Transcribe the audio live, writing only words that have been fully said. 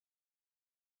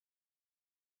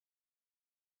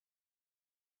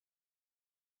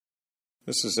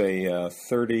This is a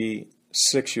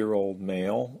 36-year-old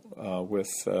male with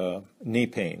knee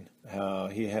pain.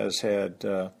 He has had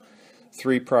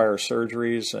 3 prior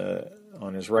surgeries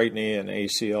on his right knee, an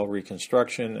ACL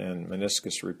reconstruction and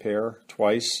meniscus repair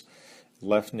twice.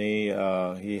 Left knee,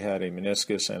 he had a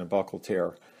meniscus and a buccal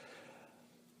tear.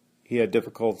 He had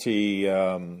difficulty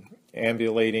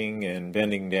ambulating and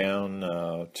bending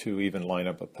down to even line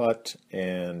up a putt,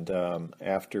 and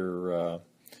after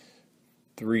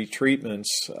 3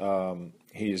 treatments,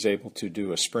 he is able to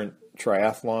do a sprint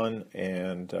triathlon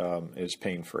and is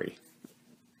pain-free.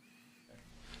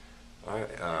 All right,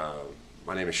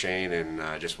 my name is Shane, and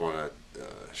I just want to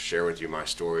share with you my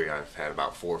story. I've had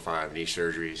about 4 or 5 knee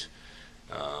surgeries.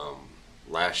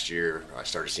 Last year, I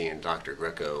started seeing Dr.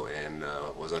 Greco and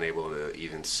was unable to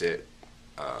even sit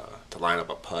to line up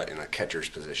a putt in a catcher's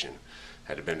position.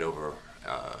 Had to bend over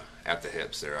at the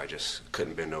hips there. I just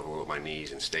couldn't bend over with my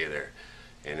knees and stay there.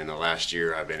 And in the last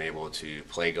year, I've been able to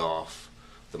play golf,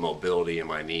 the mobility in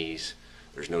my knees.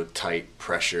 There's no tight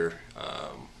pressure. I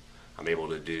was able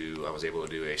to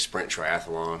do a sprint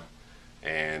triathlon,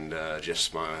 and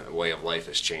just my way of life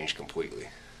has changed completely.